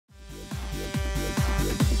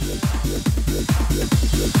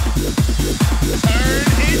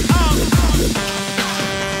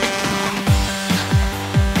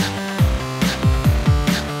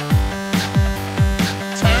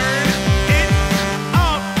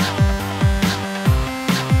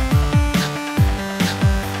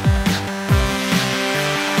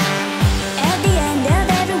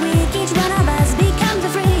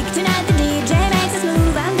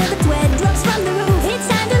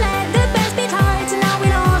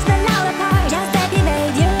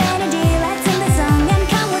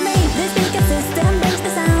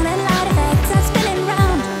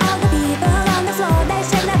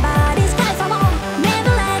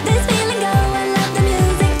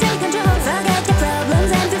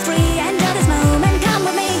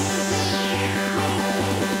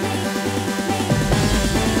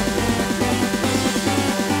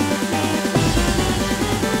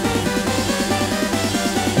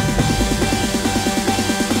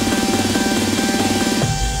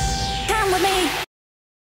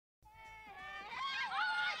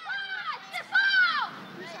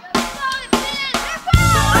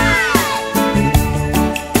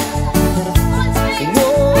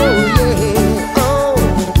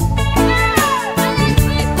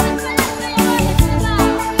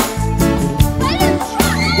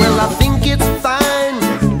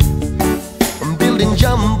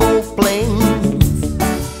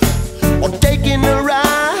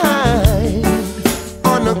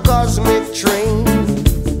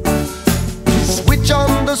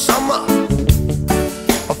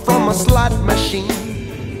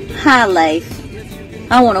Hi,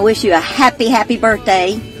 Leif. I want to wish you a happy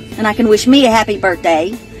birthday, and I can wish me a happy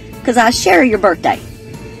birthday because I share your birthday.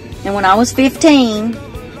 And when I was 15,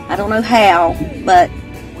 I don't know how, but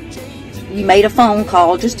you made a phone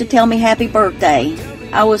call just to tell me happy birthday.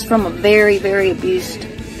 I was from a very abusive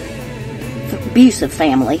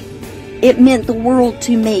family. It meant the world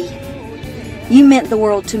to me. You meant the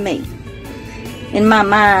world to me. In my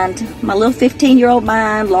mind, my little 15-year-old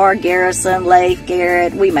mind, Laura Garrison, Leif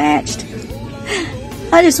Garrett, we matched.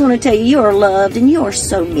 I just want to tell you, you are loved and you are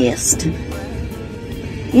so missed.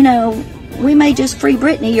 You know, we may just free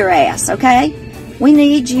Britney your ass, okay? We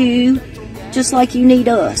need you just like you need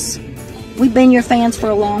us. We've been your fans for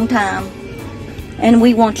a long time, and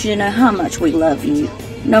we want you to know how much we love you.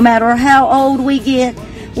 No matter how old we get,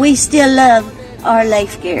 we still love our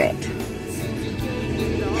Leif Garrett.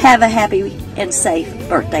 Have a happy and safe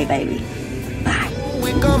birthday, baby. Bye.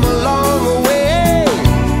 We come a long way.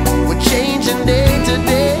 We're changing day to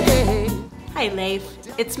day. Hi, Leif.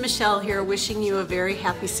 It's Michelle here, wishing you a very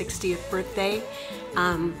happy 60th birthday.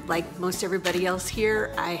 Like most everybody else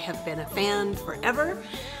here, I have been a fan forever.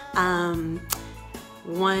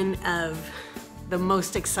 One of the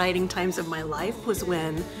most exciting times of my life was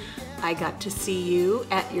when I got to see you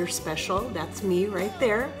at your special. That's me right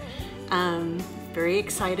there. Very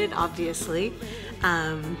excited, obviously.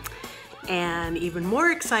 And even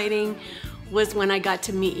more exciting was when I got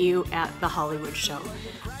to meet you at the Hollywood show.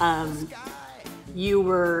 You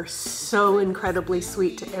were so incredibly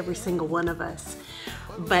sweet to every single one of us.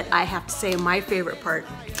 But I have to say my favorite part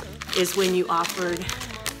is when you offered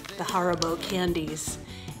the Haribo candies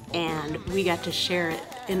and we got to share it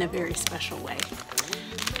in a very special way.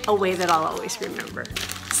 A way that I'll always remember.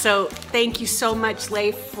 So thank you so much,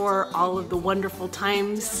 Leif, for all of the wonderful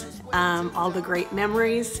times, all the great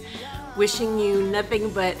memories. Wishing you nothing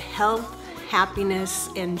but health, happiness,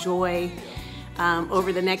 and joy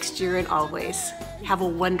over the next year and always. Have a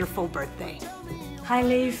wonderful birthday. Hi,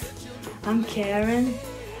 Leif. I'm Karen.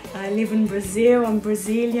 I live in Brazil. I'm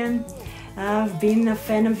Brazilian. I've been a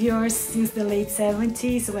fan of yours since the late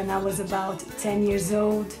 70s when I was about 10 years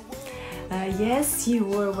old. Yes, you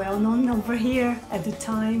were well known over here at the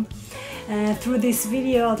time. Through this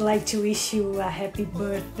video, I'd like to wish you a happy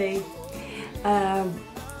birthday.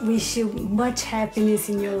 Wish you much happiness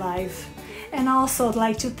in your life. And also I'd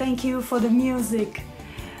like to thank you for the music.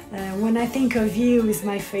 When I Think of You is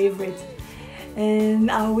my favorite. And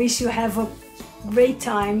I wish you have a great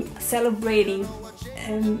time celebrating.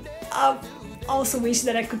 And I also wish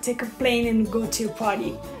that I could take a plane and go to your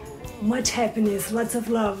party. Much happiness, lots of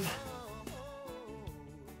love.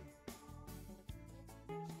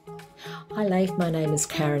 Hi Leif, my name is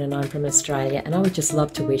Karen and I'm from Australia, and I would just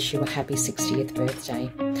love to wish you a happy 60th birthday.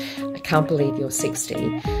 I can't believe you're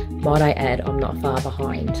 60. Might I add, I'm not far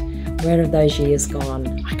behind. Where have those years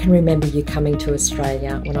gone? I can remember you coming to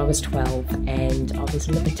Australia when I was 12 and I was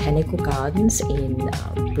in the Botanical Gardens in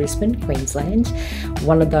Brisbane, Queensland.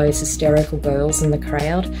 One of those hysterical girls in the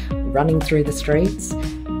crowd running through the streets.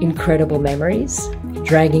 Incredible memories.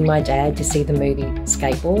 Dragging my dad to see the movie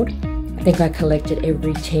Skateboard. I think I collected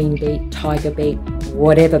every Teen Beat, Tiger Beat,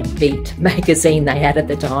 whatever beat magazine they had at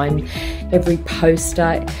the time, every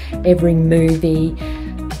poster, every movie.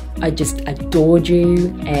 I just adored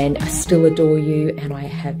you, and I still adore you, and I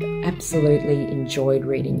have absolutely enjoyed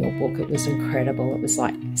reading your book. It was incredible. It was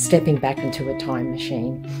like stepping back into a time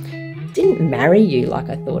machine. Didn't marry you like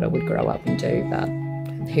I thought I would grow up and do, but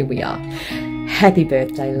here we are. Happy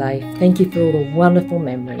birthday, Leif. Thank you for all the wonderful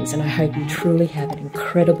memories, and I hope you truly have an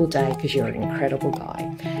incredible day because you're an incredible guy.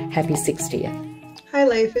 Happy 60th. Hi,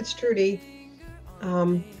 Leif. It's Trudy. We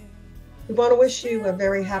want to wish you a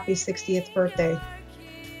very happy 60th birthday.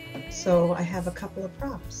 So I have a couple of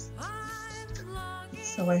props.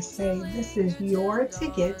 So I say, this is your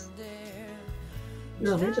ticket,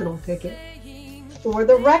 your original ticket, for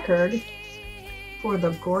the record, for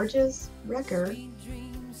the gorgeous record,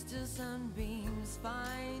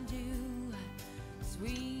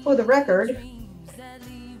 for the record,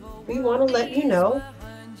 we want to let you know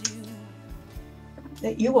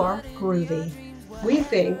that you are groovy. We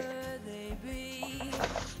think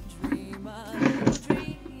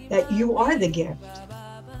that you are the gift.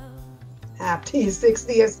 Happy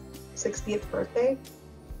 60th birthday,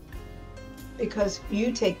 because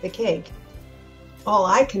you take the cake. All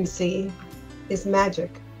I can see is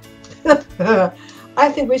magic. I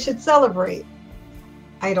think we should celebrate.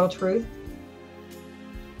 Idle truth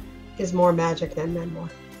is more magic than memoir.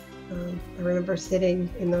 I remember sitting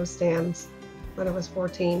in those stands when I was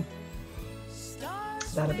 14.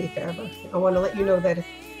 That'll be forever. I want to let you know that if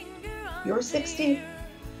you're 60,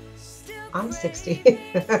 I'm 60.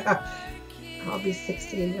 I'll be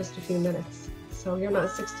 60 in just a few minutes. So you're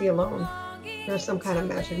not 60 alone. You're some kind of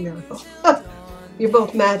magic miracle. You're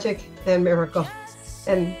both magic and miracle.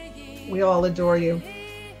 And we all adore you.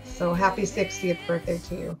 So happy 60th birthday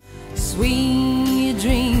to you. Sweet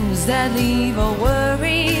dreams that leave our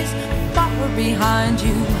worries far behind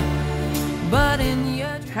you. But in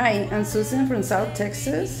your... Hi, I'm Susan from South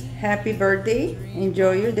Texas. Happy birthday.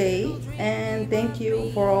 Enjoy your day. And thank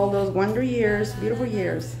you for all those wonder years, beautiful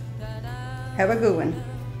years. Have a good one.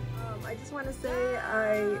 I just want to say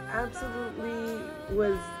I absolutely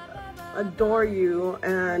adore you,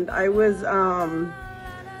 and I was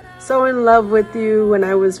so in love with you when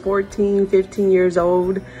I was 14, 15 years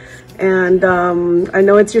old. And I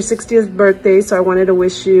know it's your 60th birthday, so I wanted to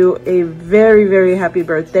wish you a very, very happy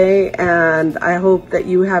birthday. And I hope that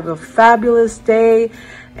you have a fabulous day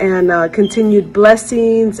and continued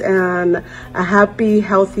blessings and a happy,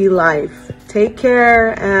 healthy life. Take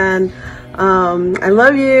care, and I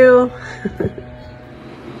love you.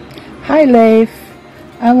 Hi, Leif.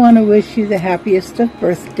 I want to wish you the happiest of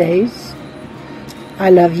birthdays. I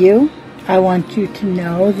love you. I want you to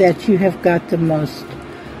know that you have got the most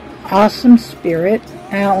awesome spirit,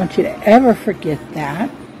 and I don't want you to ever forget that.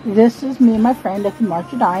 This is me and my friend at the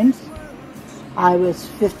March of Dimes. I was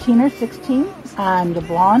 15 or 16. I'm the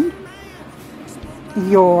blonde.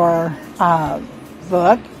 Your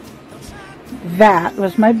book, that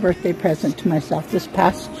was my birthday present to myself this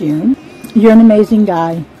past June. You're an amazing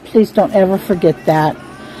guy. Please don't ever forget that.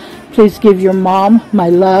 Please give your mom my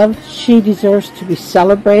love. She deserves to be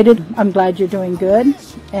celebrated. I'm glad you're doing good,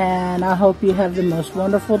 and I hope you have the most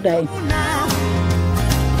wonderful day. When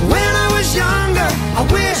I was younger, I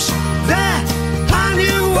wish that I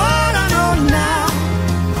knew what I know now.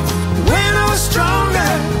 When I was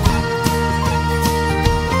stronger.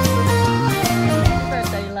 Happy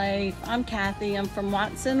birthday, Leif. I'm Kathy. I'm from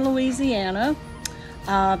Watson, Louisiana.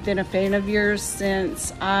 I've been a fan of yours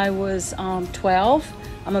since I was 12.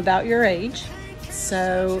 I'm about your age,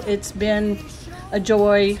 so it's been a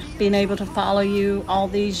joy being able to follow you all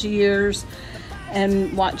these years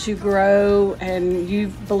and watch you grow. And you,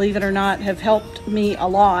 believe it or not, have helped me a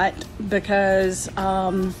lot because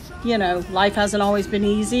you know, life hasn't always been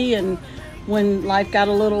easy, and when life got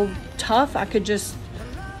a little tough, I could just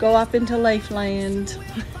go off into Leif land.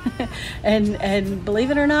 and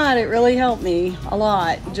believe it or not, it really helped me a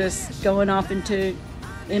lot, just going off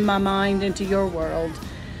in my mind into your world.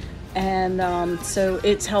 And so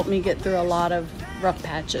it's helped me get through a lot of rough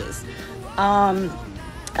patches. I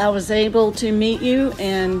was able to meet you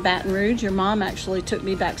in Baton Rouge. Your mom actually took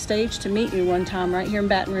me backstage to meet you one time right here in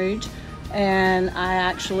Baton Rouge. And I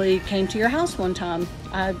actually came to your house one time.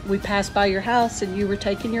 We passed by your house and you were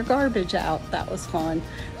taking your garbage out. That was fun.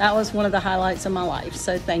 That was one of the highlights of my life,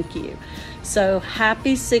 so thank you. So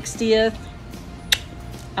happy 60th.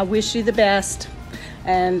 I wish you the best,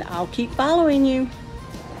 and I'll keep following you.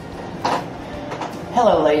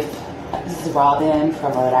 Hello, Leif. This is Robin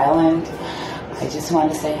from Rhode Island. I just want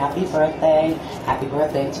to say happy birthday. Happy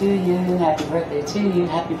birthday to you. Happy birthday to you.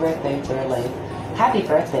 Happy birthday, dear Leif. Happy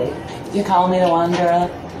birthday. You call me the Wanderer.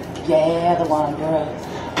 Yeah, the Wanderer.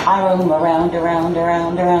 I roam around.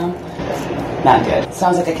 Not good.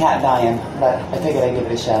 Sounds like a cat dying, but I figured I'd give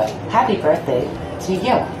it a shot. Happy birthday to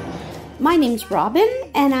you. My name's Robin,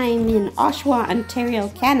 and I'm in Oshawa, Ontario,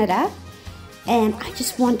 Canada. And I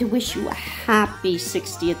just want to wish you a happy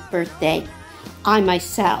 60th birthday. I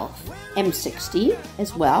myself am 60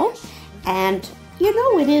 as well. And you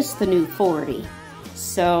know, it is the new 40.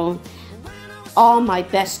 So all my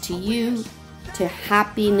best to you, to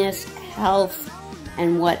happiness, health,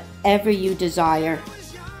 and whatever you desire.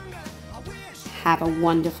 Have a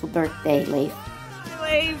wonderful birthday, Leif.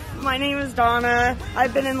 Leif, my name is Donna.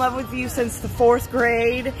 I've been in love with you since the 4th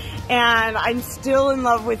grade, and I'm still in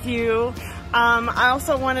love with you. I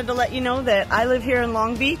also wanted to let you know that I live here in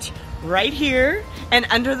Long Beach, right here, and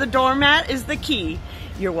under the doormat is the key.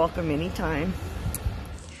 You're welcome anytime.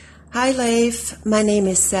 Hi Leif, my name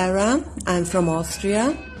is Sarah. I'm from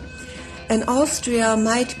Austria. And Austria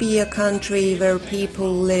might be a country where people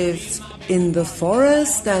live in the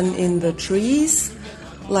forest and in the trees,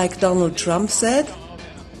 like Donald Trump said.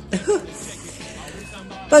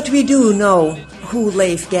 But we do know who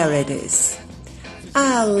Leif Garrett is.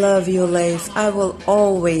 I love you, Leif. I will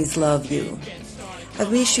always love you. I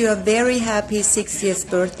wish you a very happy 60th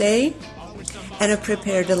birthday, and I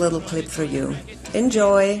prepared a little clip for you.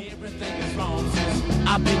 Enjoy.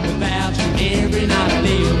 I've been without you every night I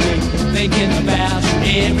lay awake, thinking about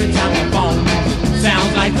you every time I phone.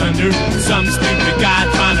 Sounds like thunder, some stupid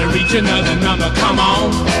guy trying to reach another number. Come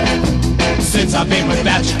on, since I've been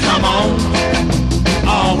without you, come on.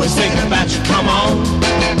 Always thinking about you, come on.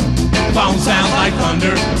 Phone sounds like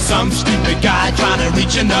thunder, some stupid guy trying to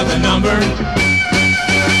reach another number.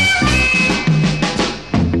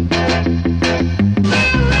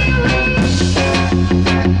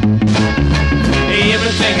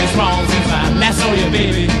 Everything is wrong since I last saw you,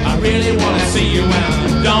 baby. I really wanna see you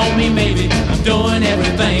and don't mean maybe. I'm doing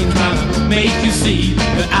everything trying to make you see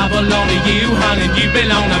that I belong to you, honey, you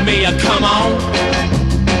belong to me. Come on,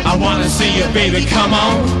 I wanna see you, baby, come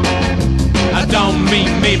on. I don't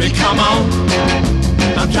mean maybe, come on.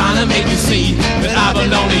 I'm trying to make you see that I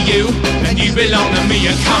belong to you and you belong to me.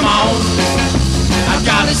 Come on, I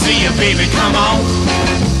gotta see you, baby, come on.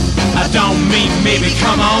 I don't mean maybe,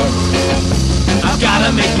 come on. I've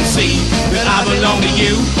gotta make you see that I belong to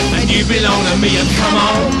you and you belong to me. Come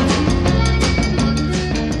on.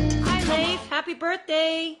 Hi, Leif. Happy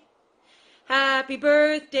birthday. Happy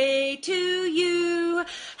birthday to you.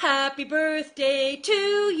 Happy birthday to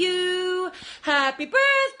you. Happy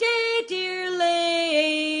birthday, dear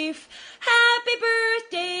Leif. Happy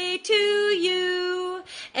birthday to you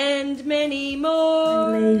and many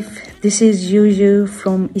more. Hi, Leif. This is Juju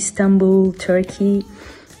from Istanbul, Turkey.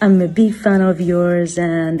 I'm a big fan of yours,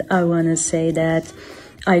 and I want to say that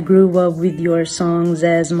I grew up with your songs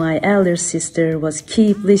as my elder sister was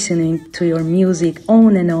keep listening to your music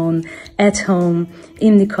on and on, at home,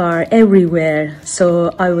 in the car, everywhere.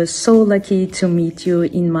 So I was so lucky to meet you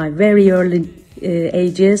in my very early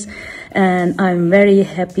ages, and I'm very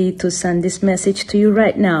happy to send this message to you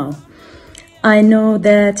right now. I know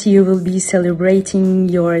that you will be celebrating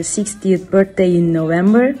your 60th birthday in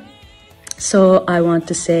November. So I want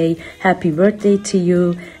to say happy birthday to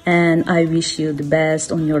you, and I wish you the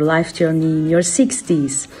best on your life journey in your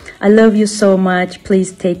 60s. I love you so much.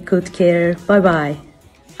 Please take good care. Bye-bye.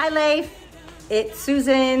 Hi, Leif. It's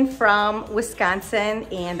Susan from Wisconsin,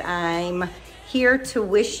 and I'm here to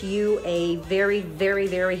wish you a very, very,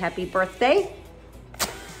 very happy birthday.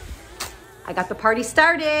 I got the party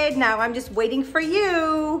started. Now I'm just waiting for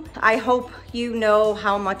you. I hope you know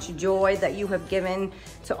how much joy that you have given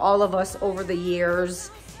to all of us over the years.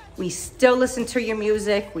 We still listen to your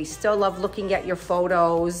music. We still love looking at your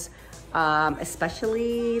photos,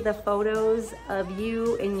 especially the photos of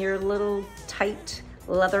you in your little tight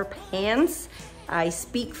leather pants. I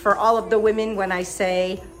speak for all of the women when I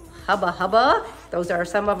say hubba hubba. Those are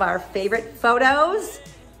some of our favorite photos.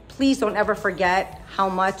 Please don't ever forget how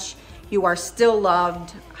much you are still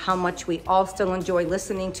loved, how much we all still enjoy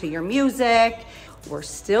listening to your music. We're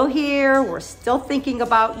still here, we're still thinking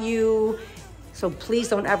about you. So please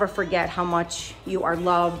don't ever forget how much you are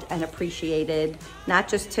loved and appreciated, not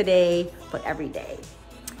just today, but every day.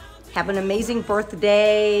 Have an amazing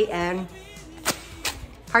birthday and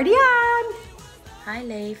party on! Hi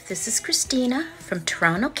Leif, this is Christina from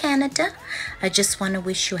Toronto, Canada. I just want to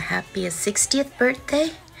wish you a happy 60th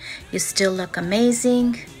birthday. You still look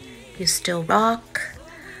amazing. You still rock.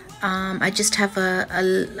 I just have a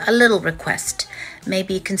little request.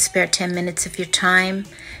 Maybe you can spare 10 minutes of your time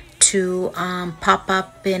to pop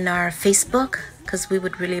up in our Facebook, because we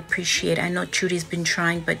would really appreciate. I know Trudy's been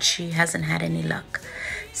trying, but she hasn't had any luck.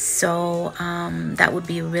 So that would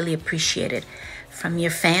be really appreciated from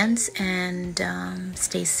your fans. And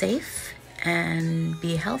stay safe and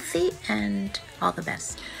be healthy and all the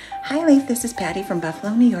best. Hi Leif, this is Patty from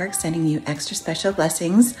Buffalo, New York, sending you extra special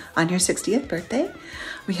blessings on your 60th birthday.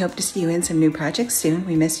 We hope to see you in some new projects soon.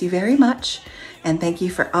 We miss you very much. And thank you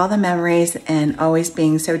for all the memories and always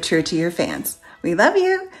being so true to your fans. We love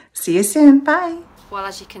you. See you soon. Bye. Well,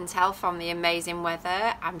 as you can tell from the amazing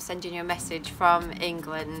weather, I'm sending you a message from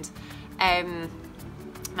England.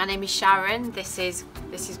 My name is Sharon. This is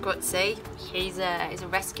Gutsy. He's a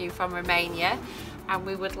rescue from Romania. And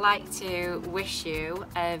we would like to wish you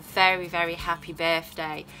a very, very happy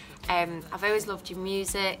birthday. I've always loved your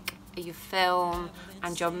music, your film,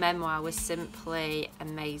 and your memoir was simply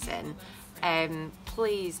amazing.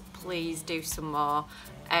 Please, please do some more.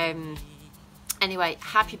 Anyway,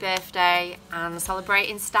 happy birthday and celebrate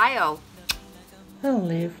in style. Hello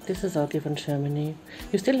Leif, this is Augie from Germany.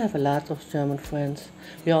 You still have a lot of German friends.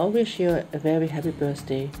 We all wish you a very happy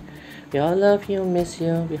birthday. We all love you, miss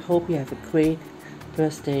you. We hope you have a great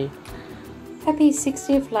birthday. Happy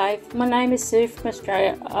 60th Leif. My name is Sue from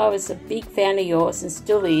Australia. I was a big fan of yours and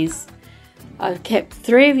still is. I've kept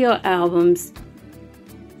 3 of your albums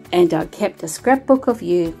and I kept a scrapbook of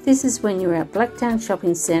you. This is when you were at Blacktown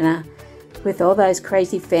Shopping Centre with all those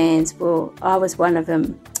crazy fans. Well, I was one of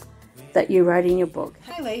them that you wrote in your book.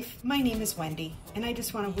 Hi Leif, my name is Wendy and I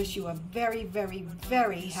just want to wish you a very, very,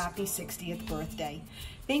 very happy 60th birthday.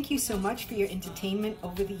 Thank you so much for your entertainment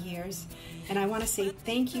over the years, and I want to say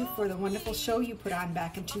thank you for the wonderful show you put on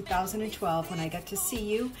back in 2012 when I got to see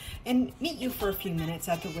you and meet you for a few minutes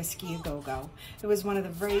at the Whiskey A Go-Go. It was one of the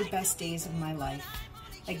very best days of my life.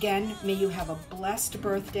 Again, may you have a blessed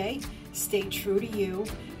birthday, stay true to you,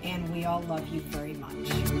 and we all love you very much.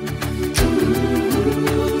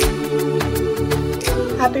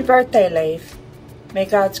 Happy birthday, Leif. May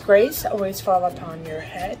God's grace always fall upon your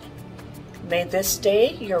head. May this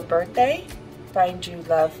day, your birthday, find you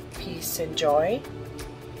love, peace, and joy.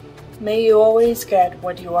 May you always get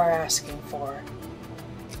what you are asking for.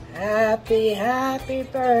 Happy, happy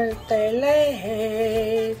birthday,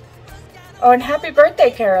 Leif. Oh, and happy birthday,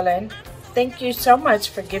 Carolyn. Thank you so much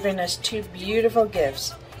for giving us 2 beautiful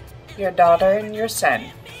gifts, your daughter and your son.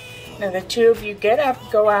 Now the 2 of you get up,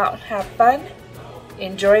 go out, have fun,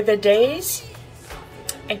 enjoy the days,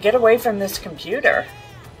 and get away from this computer.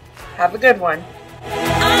 Have a good one.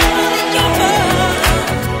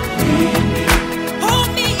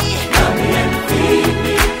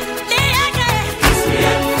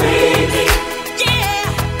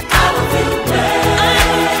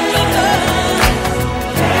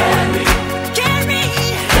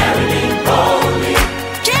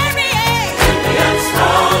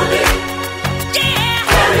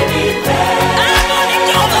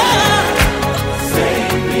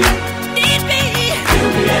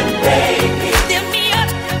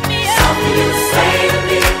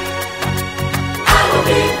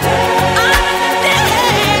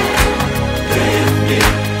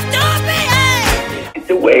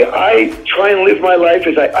 I try and live my life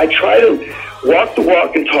is I try to walk the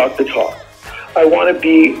walk and talk the talk. I want to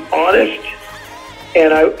be honest,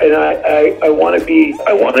 and I want to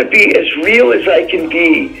be as real as I can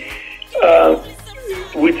be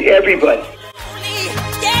with everybody.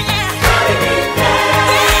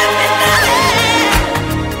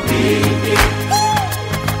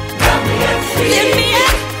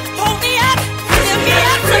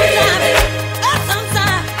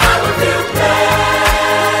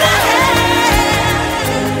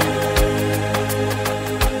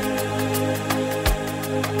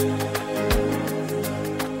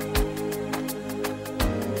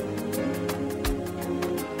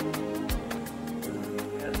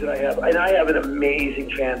 And I have an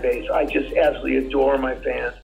amazing fan base. I just absolutely adore my fans.